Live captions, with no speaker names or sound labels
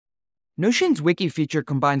Notion's Wiki feature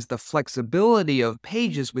combines the flexibility of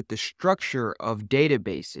pages with the structure of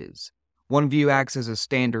databases. One view acts as a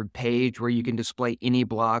standard page where you can display any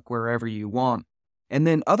block wherever you want, and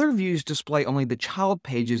then other views display only the child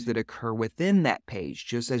pages that occur within that page,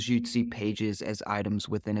 just as you'd see pages as items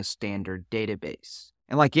within a standard database.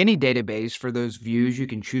 And like any database, for those views, you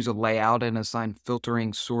can choose a layout and assign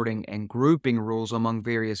filtering, sorting, and grouping rules among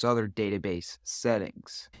various other database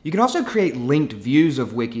settings. You can also create linked views of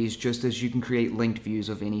wikis just as you can create linked views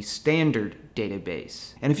of any standard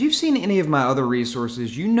database. And if you've seen any of my other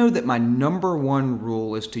resources, you know that my #1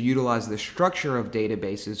 rule is to utilize the structure of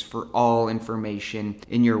databases for all information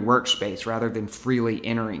in your workspace rather than freely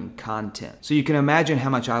entering content. So you can imagine how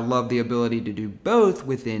much I love the ability to do both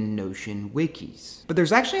within Notion Wikis. But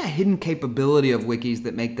there's actually a hidden capability of wikis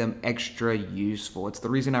that make them extra useful. It's the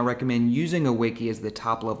reason I recommend using a wiki as the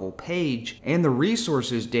top level page and the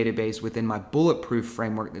resources database within my bulletproof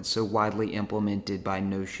framework that's so widely implemented by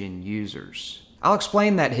Notion users. I'll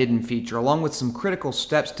explain that hidden feature along with some critical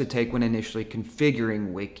steps to take when initially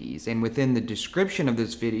configuring wikis, and within the description of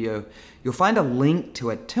this video, you'll find a link to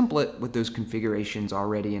a template with those configurations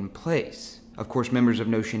already in place. Of course, members of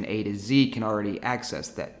Notion A to Z can already access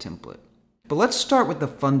that template. But let's start with the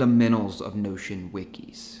fundamentals of Notion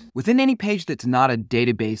Wikis. Within any page that's not a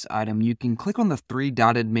database item, you can click on the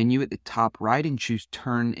 3-dotted menu at the top right and choose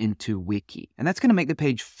Turn into Wiki. And that's going to make the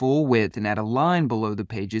page full width and add a line below the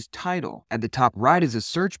page's title. At the top right is a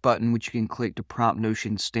search button which you can click to prompt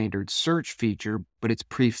Notion's standard search feature, but it's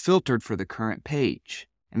pre-filtered for the current page.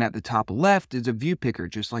 And at the top left is a view picker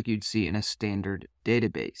just like you'd see in a standard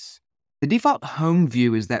database. The default home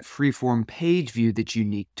view is that freeform page view that's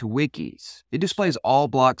unique to wikis. It displays all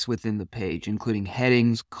blocks within the page, including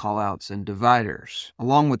headings, callouts, and dividers,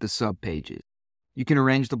 along with the subpages. You can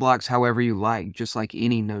arrange the blocks however you like, just like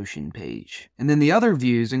any Notion page. And then the other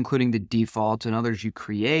views, including the defaults and others you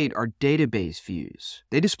create, are database views.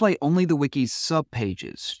 They display only the wiki's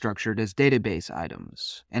subpages, structured as database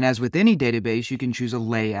items. And as with any database, you can choose a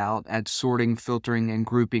layout, add sorting, filtering, and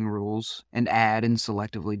grouping rules, and add and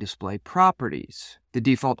selectively display properties. The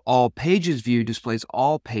default All Pages view displays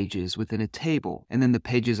all pages within a table, and then the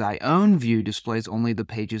Pages I Own view displays only the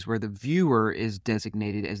pages where the viewer is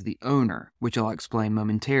designated as the owner, which I'll explain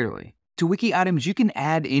momentarily. To wiki items, you can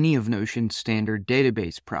add any of Notion's standard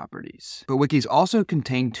database properties, but wikis also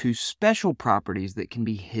contain 2 special properties that can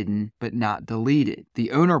be hidden but not deleted.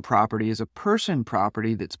 The owner property is a person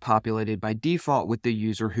property that's populated by default with the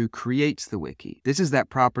user who creates the wiki. This is that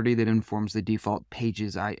property that informs the default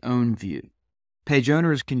Pages I Own view. Page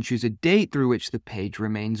owners can choose a date through which the page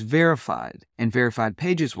remains verified, and verified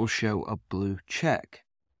pages will show a blue check.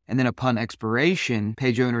 And then upon expiration,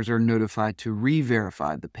 page owners are notified to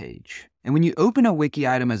re-verify the page. And when you open a wiki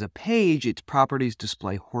item as a page, its properties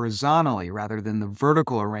display horizontally rather than the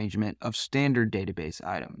vertical arrangement of standard database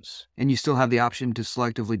items. And you still have the option to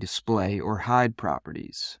selectively display or hide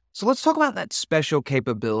properties. So let's talk about that special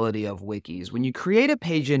capability of wikis. When you create a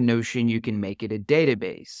page in Notion, you can make it a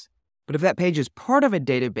database. But if that page is part of a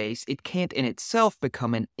database, it can't in itself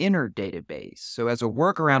become an inner database. So as a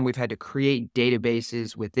workaround, we've had to create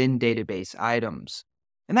databases within database items.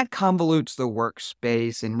 And that convolutes the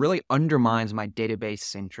workspace and really undermines my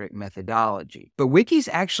database-centric methodology. But wikis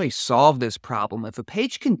actually solve this problem. If a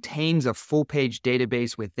page contains a full-page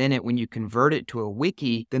database within it, when you convert it to a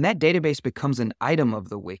wiki, then that database becomes an item of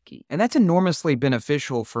the wiki. And that's enormously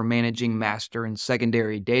beneficial for managing master and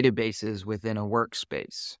secondary databases within a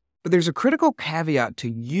workspace. But there's a critical caveat to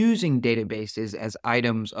using databases as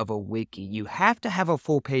items of a wiki. You have to have a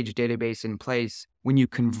full-page database in place when you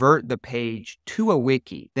convert the page to a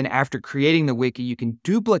wiki. Then after creating the wiki, you can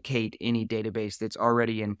duplicate any database that's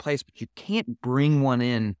already in place, but you can't bring one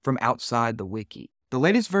in from outside the wiki. The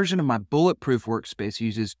latest version of my Bulletproof workspace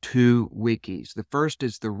uses 2 wikis. The first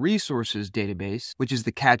is the Resources database, which is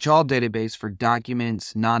the catch-all database for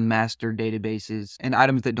documents, non-master databases, and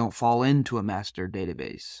items that don't fall into a master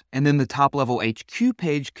database. And then the top-level HQ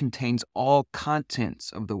page contains all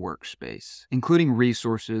contents of the workspace, including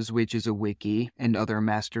Resources, which is a wiki, and other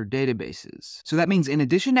master databases. So that means in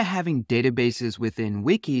addition to having databases within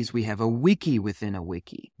wikis, we have a wiki within a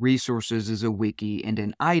wiki. Resources is a wiki and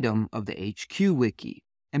an item of the HQ wiki.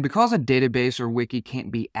 And because a database or wiki can't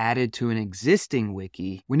be added to an existing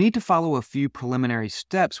wiki, we need to follow a few preliminary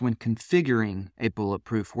steps when configuring a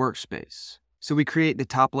bulletproof workspace. So we create the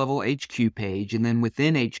top-level HQ page, and then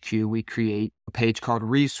within HQ we create a page called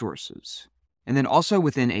Resources. And then also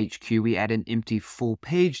within HQ we add an empty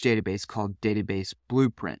full-page database called Database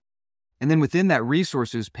Blueprint. And then within that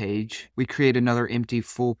Resources page, we create another empty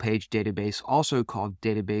full-page database also called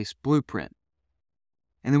Database Blueprint.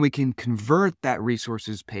 And then we can convert that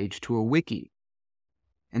resources page to a wiki,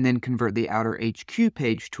 and then convert the outer HQ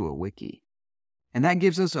page to a wiki. And that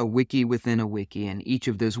gives us a wiki within a wiki, and each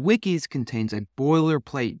of those wikis contains a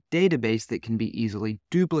boilerplate database that can be easily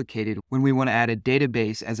duplicated when we want to add a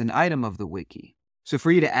database as an item of the wiki. So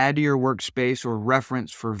for you to add to your workspace or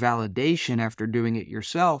reference for validation after doing it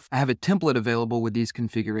yourself, I have a template available with these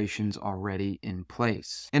configurations already in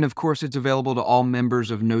place. And of course, it's available to all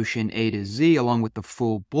members of Notion A to Z, along with the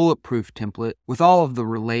full bulletproof template with all of the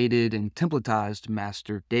related and templatized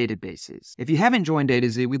master databases. If you haven't joined A to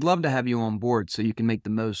Z, we'd love to have you on board so you can make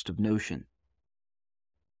the most of Notion.